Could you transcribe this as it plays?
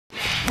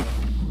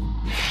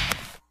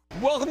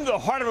Welcome to the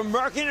heart of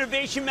American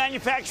innovation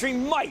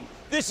manufacturing might.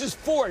 This is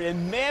Ford,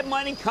 and Mad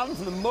Money comes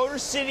from the Motor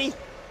City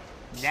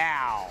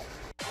now.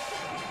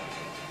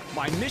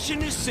 My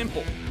mission is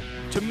simple,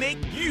 to make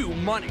you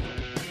money.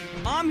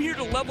 I'm here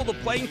to level the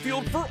playing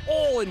field for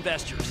all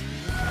investors.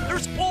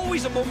 There's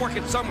always a bull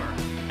market somewhere,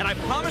 and I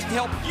promise to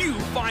help you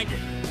find it.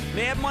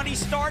 Mad Money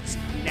starts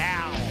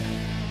now.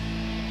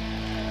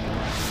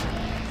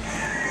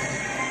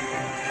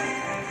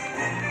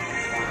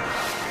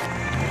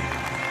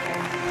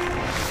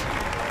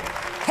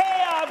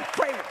 Hey, I'm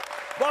Cramer.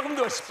 Welcome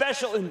to a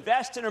special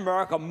Invest in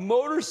America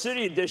Motor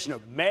City edition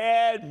of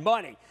Mad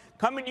Money,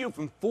 coming to you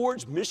from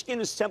Ford's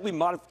Michigan Assembly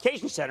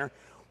Modification Center,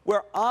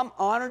 where I'm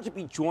honored to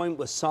be joined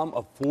with some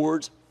of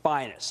Ford's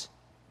finest.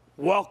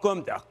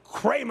 Welcome to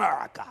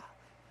Cramerica.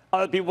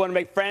 Other people want to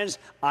make friends.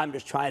 I'm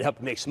just trying to help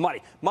them make some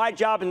money. My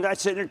job is not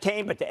to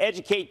entertain, but to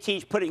educate,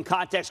 teach, put it in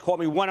context. Call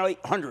me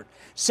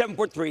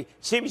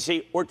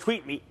 1-800-743-CNBC or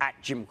tweet me at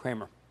Jim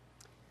Cramer.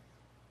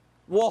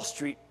 Wall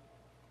Street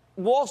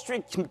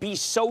can be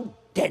so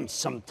dense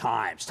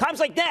sometimes. Times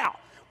like now,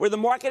 where the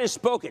market has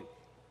spoken,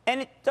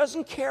 and it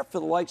doesn't care for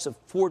the likes of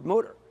Ford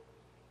Motor,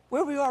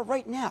 where we are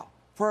right now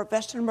for our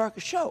Invest in America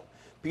show,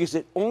 because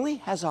it only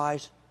has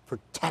eyes for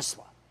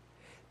Tesla.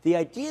 The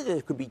idea that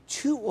there could be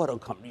two auto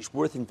companies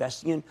worth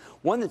investing in,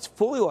 one that's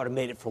fully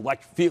automated for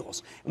electric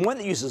vehicles, and one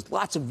that uses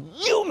lots of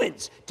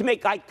humans to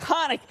make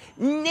iconic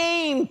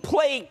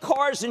nameplate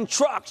cars and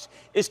trucks,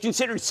 is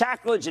considered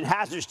sacrilege and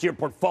hazardous to your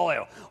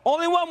portfolio.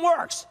 Only one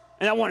works,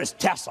 and that one is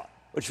Tesla,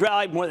 which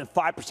rallied more than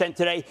 5%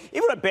 today.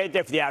 Even on a bad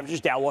day for the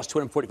averages, Dow lost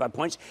 245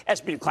 points,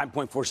 S&P declined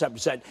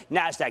 0.47%,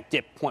 NASDAQ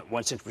dipped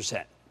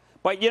 0.16%.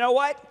 But you know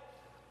what?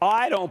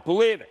 I don't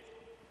believe it.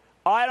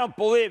 I don't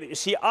believe it. You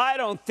see, I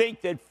don't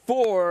think that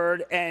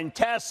Ford and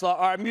Tesla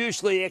are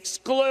mutually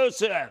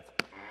exclusive.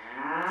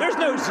 There's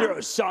no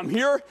zero sum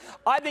here.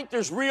 I think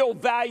there's real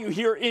value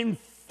here in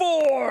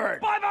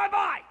Ford.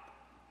 Buy.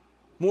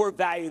 More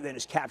value than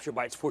is captured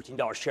by its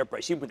 $14 share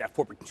price, even with that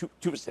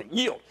 4.2%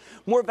 yield.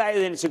 More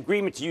value than its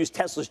agreement to use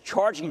Tesla's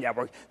charging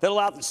network that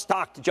allowed the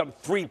stock to jump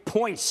 3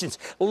 points since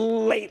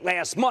late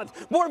last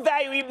month. More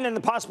value even than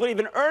the possibility of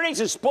an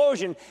earnings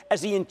explosion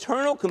as the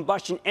internal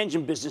combustion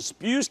engine business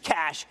spews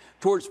cash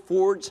towards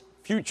Ford's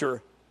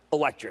future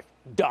electric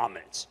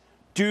dominance.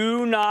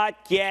 Do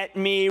not get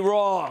me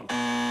wrong.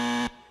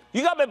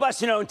 You got my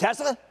blessing to own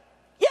Tesla?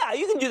 Yeah,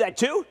 you can do that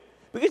too,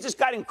 because it's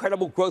got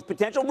incredible growth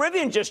potential.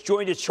 Rivian just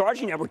joined its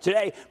charging network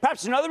today.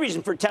 Perhaps another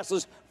reason for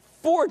Tesla's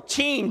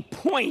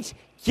 14-point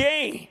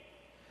gain.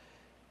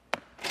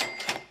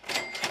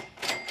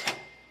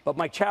 But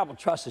my charitable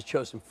trust has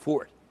chosen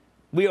Ford.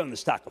 We own the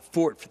stock of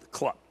Ford for the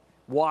club.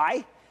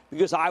 Why?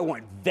 Because I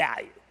want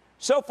value.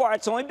 So far,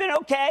 it's only been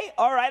okay.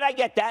 All right, I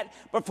get that.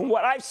 But from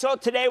what I saw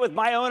today with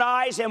my own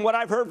eyes and what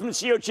I've heard from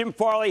CEO Jim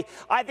Farley,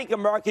 I think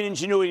American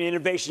ingenuity and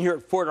innovation here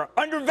at Ford are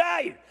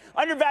undervalued.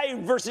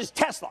 Undervalued versus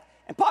Tesla.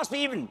 And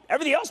possibly even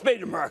everything else made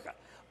in America.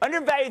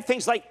 Undervalued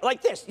things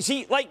like this. You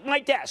see, like my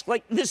desk,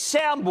 like this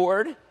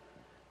soundboard,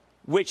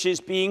 which is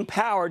being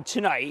powered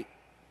tonight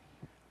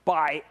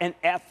by an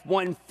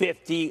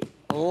F-150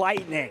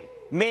 Lightning,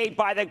 made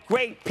by the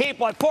great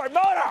people at Ford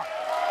Motor.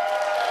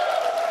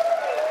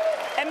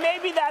 And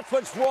maybe that's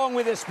what's wrong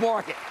with this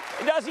market.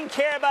 It doesn't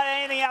care about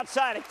anything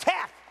outside of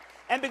tech.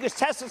 And because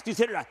Tesla's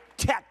considered a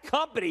tech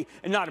company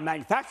and not a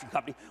manufacturing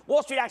company,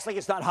 Wall Street acts like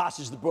it's not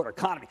hostage to the broader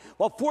economy.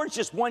 While Ford's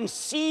just one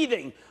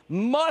seething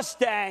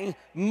Mustang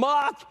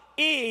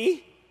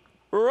Mach-E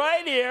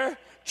right here,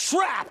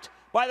 trapped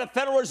by the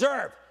Federal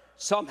Reserve.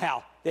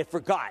 Somehow they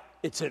forgot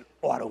it's an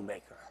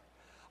automaker.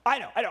 I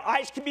know,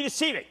 eyes can be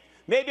deceiving.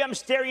 Maybe I'm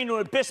staring into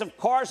an abyss of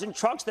cars and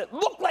trucks that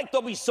look like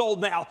they'll be sold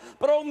now,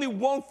 but only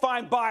won't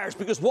find buyers.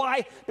 Because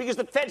why? Because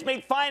the Fed's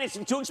made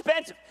financing too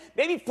expensive.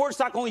 Maybe Ford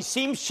stock only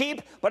seems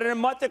cheap, but in a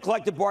month the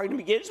collective bargaining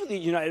begins with the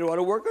United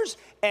Auto Workers,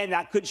 and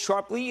that could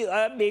sharply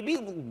maybe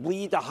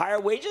lead to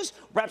higher wages,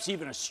 perhaps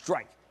even a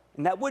strike.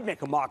 And that would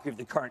make a mockery of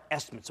the current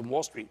estimates on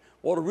Wall Street.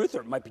 Walter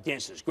Reuther might be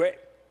dancing his grave.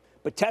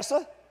 But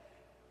Tesla,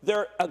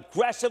 they're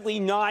aggressively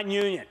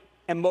non-union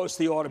and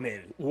mostly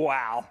automated.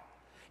 Wow.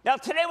 Now,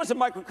 today was a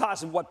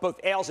microcosm of what both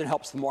ails and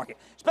helps the market,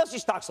 especially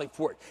stocks like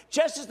Ford.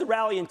 Just as the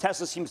rally in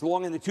Tesla seems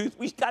long in the tooth,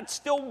 we've got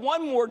still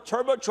one more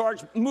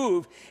turbocharged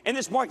move in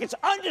this market's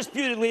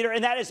undisputed leader,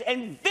 and that is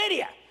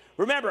NVIDIA.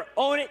 Remember,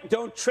 own it,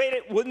 don't trade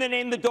it, wouldn't have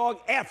named the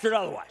dog after it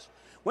otherwise.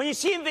 When you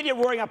see NVIDIA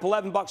roaring up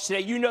 $11 today,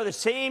 you know the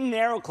same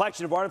narrow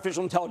collection of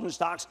artificial intelligence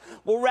stocks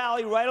will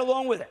rally right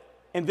along with it.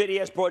 NVIDIA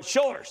has broad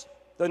shoulders,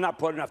 though not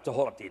broad enough to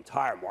hold up the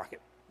entire market.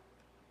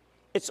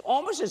 It's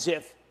almost as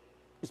if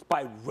it's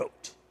by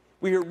rote.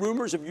 We hear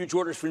rumors of huge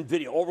orders for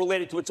NVIDIA, all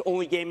related to its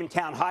only game in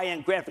town,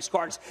 high-end graphics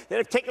cards that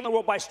have taken the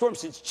world by storm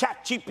since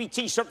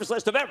ChatGPT surfaced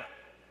last November.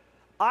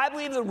 I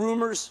believe the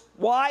rumors.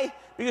 Why?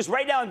 Because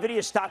right now,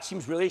 NVIDIA stock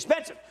seems really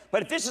expensive.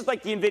 But if this is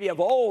like the NVIDIA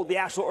of old, the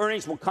actual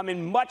earnings will come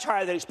in much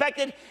higher than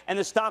expected, and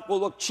the stock will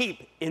look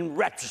cheap in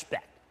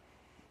retrospect.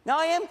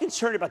 Now, I am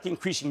concerned about the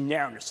increasing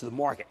narrowness of the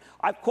market.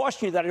 I've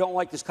cautioned you that I don't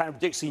like this kind of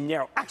ridiculously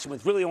narrow action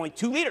with really only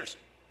two leaders.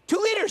 Two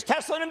leaders,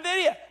 Tesla and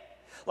NVIDIA.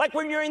 Like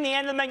we're nearing the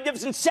end of the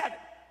Magnificent Seven,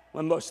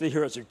 when most of the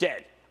heroes are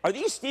dead. Are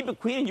these Steve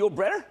McQueen and Yul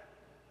Brynner?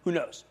 Who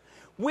knows?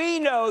 We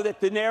know that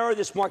the narrower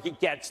this market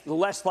gets, the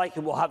less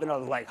likely we'll have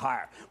another leg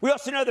higher. We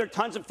also know there are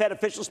tons of Fed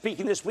officials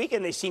speaking this week,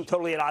 and they seem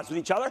totally at odds with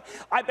each other.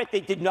 I bet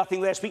they did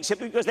nothing last week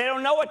simply because they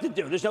don't know what to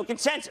do. There's no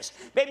consensus.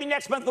 Maybe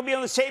next month they'll be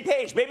on the same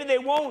page. Maybe they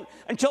won't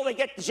until they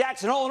get to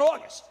Jackson Hole in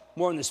August.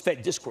 More on this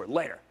Fed discord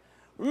later.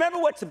 Remember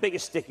what's the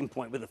biggest sticking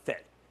point with the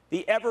Fed?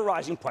 The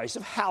ever-rising price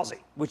of housing,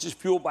 which is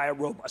fueled by a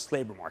robust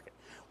labor market.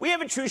 We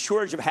have a true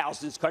shortage of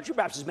houses in this country,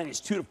 perhaps as many as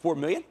 2 to 4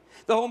 million.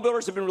 The home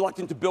builders have been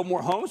reluctant to build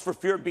more homes for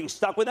fear of being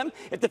stuck with them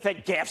if the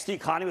Fed gaffes the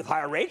economy with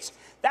higher rates.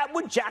 That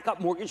would jack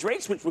up mortgage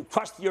rates, which would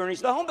crush the earnings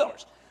of the home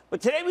builders. But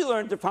today we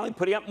learned they're finally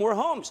putting up more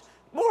homes.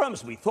 More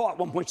homes than we thought,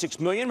 1.6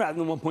 million rather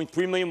than 1.3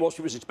 million Wall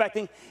Street was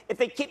expecting. If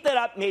they keep that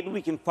up, maybe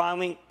we can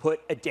finally put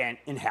a dent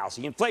in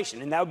housing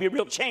inflation, and that would be a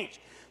real change.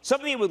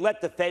 Something that would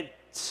let the Fed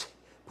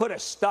put a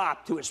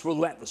stop to its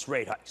relentless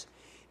rate hikes.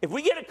 If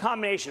we get a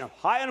combination of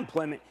high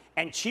unemployment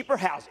and cheaper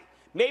housing,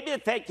 maybe the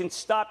Fed can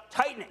stop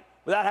tightening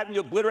without having to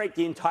obliterate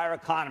the entire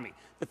economy.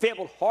 The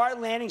fabled hard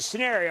landing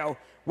scenario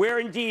where,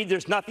 indeed,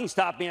 there's nothing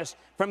stopping us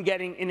from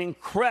getting an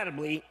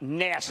incredibly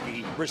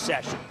nasty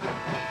recession.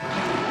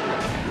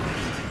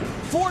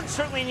 Ford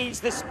certainly needs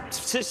this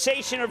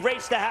cessation of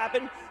rates to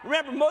happen.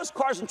 Remember, most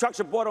cars and trucks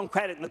are bought on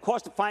credit, and the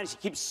cost of financing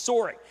keeps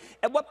soaring.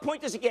 At what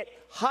point does it get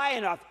high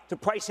enough to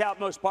price out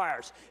most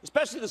buyers,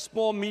 especially the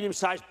small,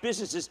 medium-sized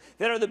businesses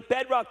that are the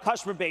bedrock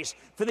customer base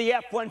for the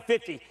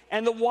F-150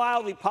 and the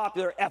wildly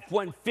popular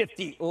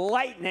F-150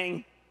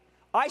 Lightning?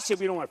 I say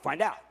we don't want to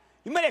find out.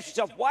 You might ask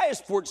yourself, why is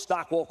Ford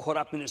stock all caught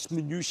up in this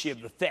minutiae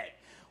of the Fed?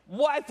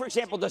 Why, for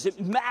example, does it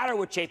matter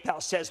what Jay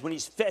Powell says when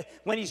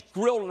he's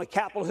grilled on the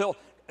Capitol Hill,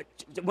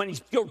 when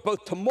he's grilled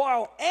both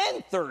tomorrow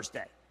and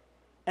Thursday?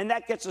 And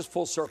that gets us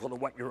full circle to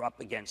what you're up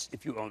against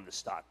if you own the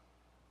stock.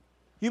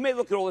 You may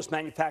look at all this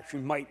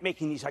manufacturing might,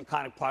 making these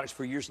iconic products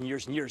for years and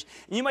years and years,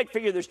 and you might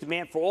figure there's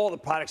demand for all the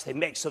products they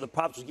make, so the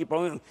profits will keep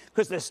rolling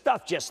because the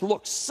stuff just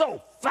looks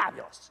so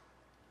fabulous.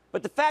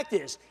 But the fact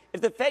is,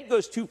 if the Fed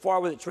goes too far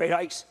with its rate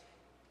hikes,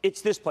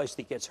 it's this place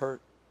that gets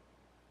hurt.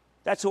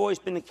 That's always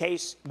been the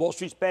case. Wall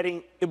Street's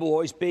betting it will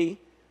always be.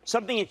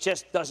 Something it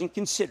just doesn't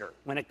consider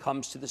when it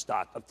comes to the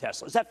stock of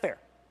Tesla. Is that fair?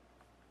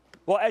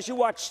 Well, as you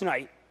watch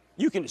tonight,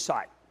 you can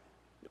decide.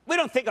 We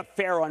don't think of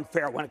fair or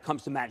unfair when it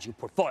comes to managing a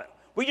portfolio.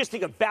 We just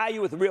think of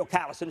value with a real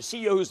catalyst and a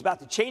CEO who's about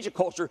to change the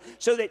culture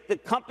so that the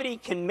company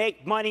can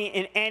make money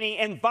in any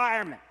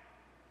environment.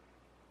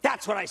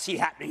 That's what I see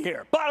happening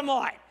here. Bottom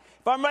line,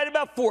 if I'm right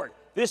about Ford,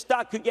 this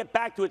stock could get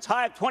back to its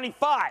high of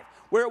 25,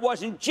 where it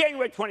was in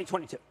January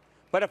 2022.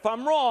 But if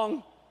I'm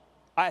wrong,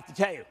 I have to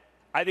tell you,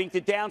 I think the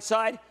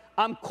downside,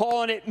 I'm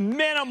calling it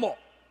minimal.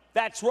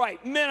 That's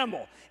right,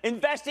 minimal.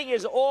 Investing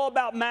is all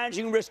about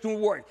managing risk and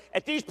reward.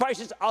 At these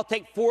prices, I'll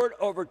take Ford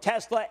over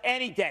Tesla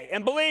any day.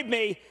 And believe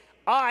me,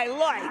 I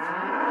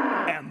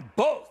like them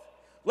both.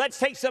 Let's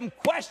take some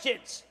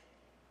questions.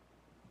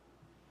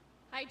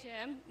 Hi,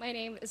 Jim. My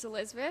name is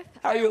Elizabeth.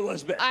 How are you,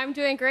 Elizabeth? I'm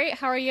doing great.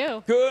 How are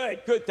you?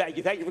 Good, good. Thank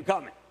you. Thank you for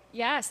coming.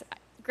 Yes,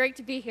 great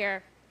to be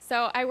here.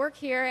 So I work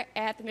here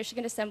at the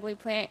Michigan Assembly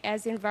Plant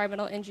as the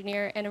environmental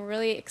engineer, and I'm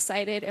really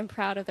excited and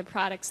proud of the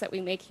products that we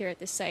make here at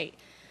the site.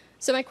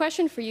 So my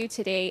question for you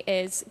today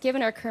is,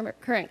 given our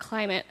current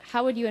climate,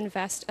 how would you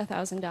invest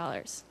 $1,000?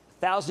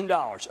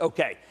 $1,000.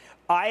 Okay.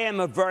 I am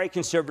a very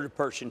conservative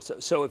person,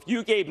 so if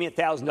you gave me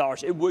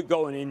 $1,000, it would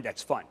go in an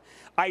index fund.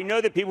 I know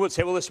that people would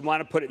say, well, listen, why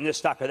not put it in this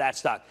stock or that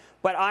stock?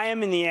 But I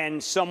am, in the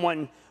end,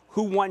 someone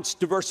who wants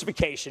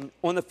diversification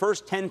on the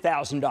first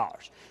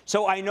 $10,000.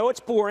 So I know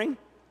it's boring,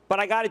 but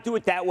I got to do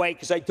it that way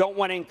because I don't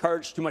want to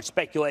encourage too much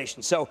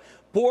speculation. So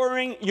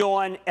boring,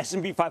 yawn,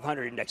 S&P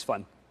 500 index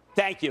fund.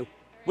 Thank you.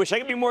 Wish I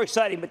could be more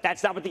exciting, but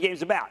that's not what the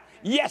game's about.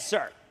 Yes,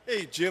 sir.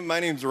 Hey, Jim, my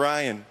name's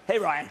Ryan. Hey,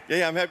 Ryan.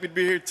 Yeah, I'm happy to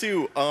be here,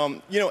 too.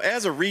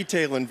 As a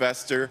retail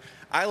investor,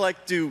 I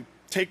like to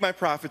take my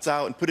profits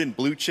out and put in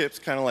blue chips,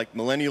 kind of like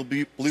millennial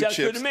blue Sounds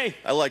chips. Good to me.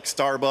 I like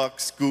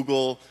Starbucks,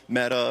 Google,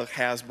 Meta,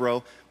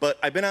 Hasbro. But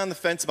I've been on the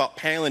fence about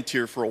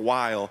Palantir for a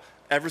while.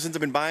 Ever since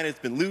I've been buying it, it's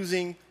been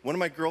losing. One of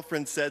my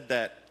girlfriends said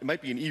that it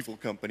might be an evil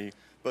company.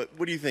 But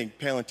what do you think,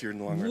 Palantir in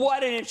the long run?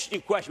 What an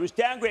interesting question. It was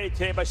downgraded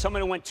today by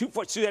someone who went too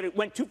far, so that it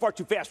went too far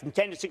too fast, from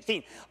 10 to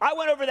 16. I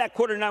went over that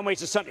quarter 9 ways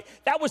to Sunday.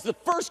 That was the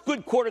first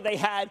good quarter they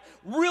had.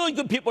 Really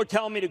good people are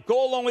telling me to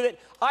go along with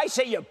it. I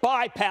say you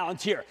buy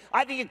Palantir.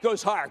 I think it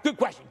goes higher. Good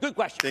question. Good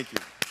question. Thank you.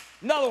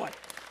 Another one.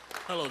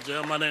 Hello,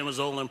 Jim. My name is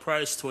Olin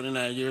Price,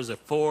 29 years at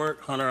Ford,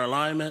 Hunter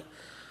Alignment.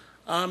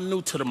 I'm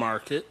new to the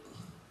market.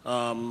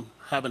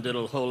 Haven't did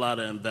a whole lot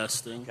of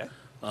investing.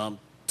 Okay.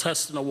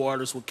 Testing the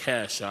waters with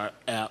Cash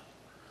App.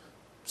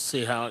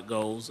 See how it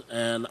goes,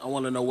 and I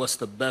want to know what's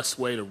the best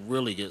way to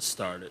really get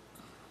started.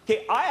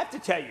 Okay, I have to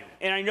tell you,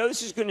 and I know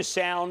this is going to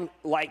sound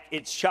like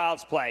it's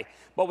child's play,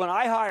 but when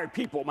I hired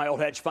people at my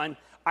old hedge fund,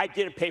 I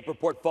did a paper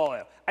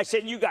portfolio. I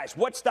said, you guys,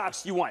 what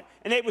stocks do you want?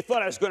 And they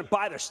thought I was going to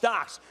buy their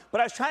stocks,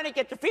 but I was trying to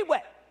get their feet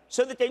wet.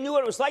 so that they knew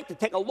what it was like to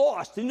take a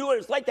loss. They knew what it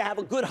was like to have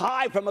a good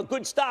high from a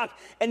good stock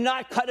and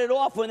not cut it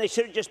off when they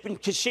should have just been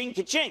ka-ching,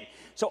 ka-ching.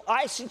 So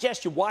I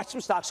suggest you watch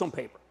some stocks on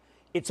paper.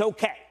 It's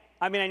okay.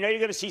 I mean, I know you're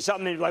going to see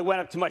something that like went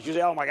up too much. You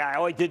say, oh, my God, I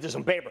only did this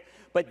on paper.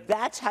 But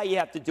that's how you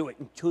have to do it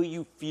until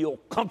you feel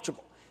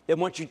comfortable. Then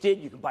once you did,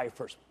 you can buy your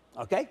first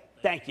one. Okay?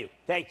 Thank you.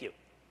 Thank you.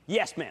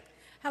 Yes, ma'am.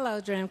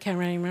 Hello, Jim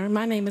Cramer.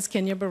 My name is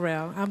Kenya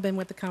Burrell. I've been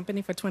with the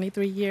company for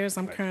 23 years.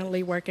 I'm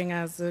currently working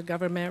as a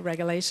government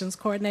regulations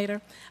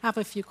coordinator. I have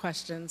a few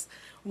questions.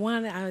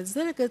 One,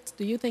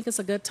 do you think it's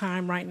a good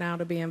time right now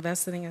to be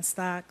investing in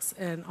stocks?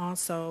 And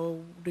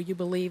also, do you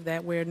believe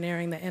that we're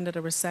nearing the end of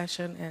the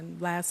recession?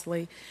 And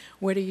lastly,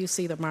 where do you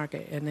see the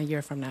market in a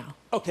year from now?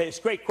 Okay, it's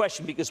a great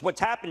question because what's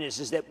happened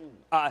is that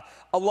a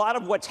lot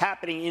of what's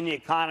happening in the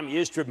economy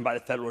is driven by the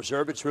Federal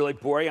Reserve. It's really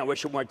boring. I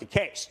wish it weren't the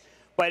case.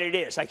 But it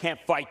is. I can't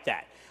fight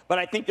that. But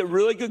I think the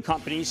really good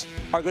companies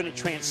are going to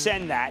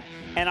transcend that.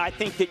 And I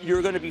think that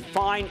you're going to be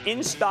fine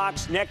in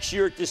stocks next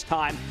year at this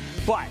time.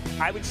 But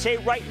I would say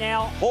right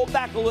now, hold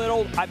back a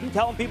little. I've been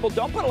telling people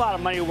don't put a lot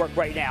of money to work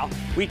right now.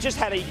 We just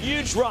had a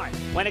huge run.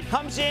 When it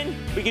comes in,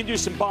 we can do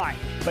some buying,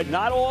 but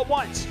not all at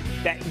once.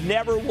 That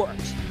never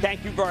works.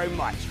 Thank you very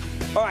much.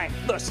 All right,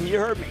 listen, you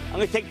heard me. I'm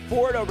going to take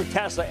Ford over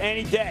Tesla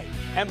any day.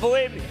 And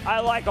believe me, I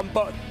like them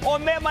both.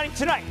 On Mad Money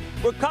tonight,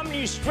 we're coming to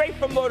you straight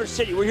from Motor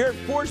City. We're here at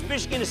Ford's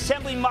Michigan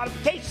Assembly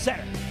Modification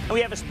Center. And we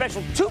have a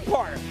special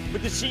two-parter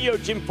with the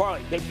CEO, Jim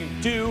Farley, that you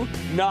do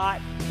not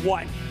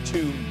want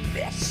to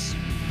miss.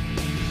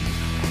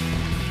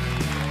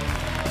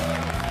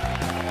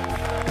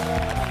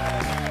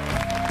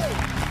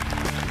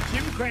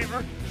 Jim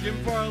Cramer,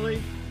 Jim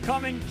Farley,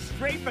 coming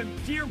straight from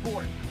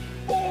Dearborn.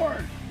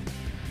 Ford!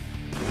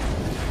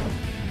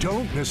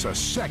 Don't miss a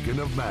second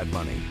of Mad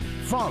Money.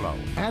 Follow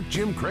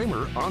 @Jim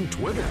Cramer on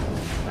Twitter.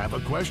 Have a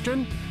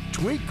question?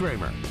 Tweet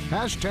Cramer.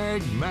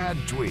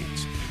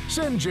 #MadTweets.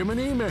 Send Jim an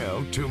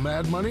email to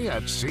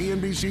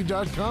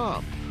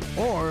madmoney@cnbc.com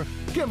or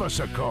give us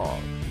a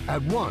call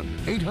at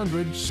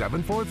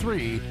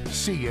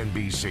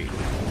 1-800-743-CNBC.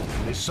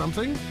 Miss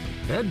something?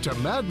 Head to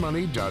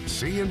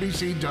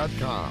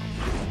madmoney.cnbc.com.